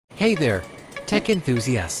Hey there, tech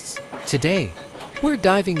enthusiasts. Today, we're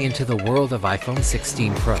diving into the world of iPhone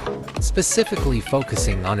 16 Pro, specifically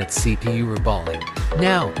focusing on its CPU reballing.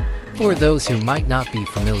 Now, for those who might not be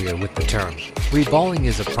familiar with the term, reballing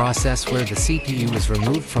is a process where the CPU is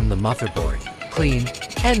removed from the motherboard, cleaned,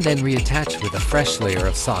 and then reattached with a fresh layer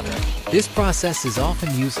of solder. This process is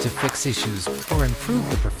often used to fix issues or improve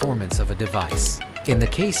the performance of a device. In the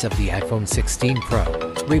case of the iPhone 16 Pro,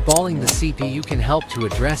 reballing the CPU can help to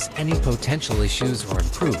address any potential issues or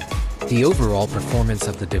improve the overall performance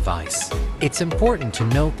of the device. It's important to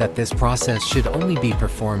note that this process should only be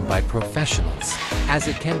performed by professionals, as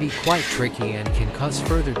it can be quite tricky and can cause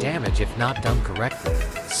further damage if not done correctly.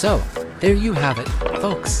 So, there you have it,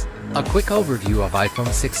 folks. A quick overview of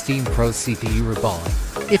iPhone 16 Pro CPU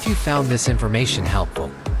reballing. If you found this information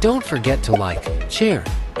helpful, don't forget to like, share,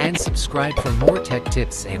 and subscribe for more tech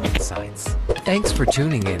tips and insights. Thanks for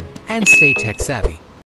tuning in, and stay tech savvy.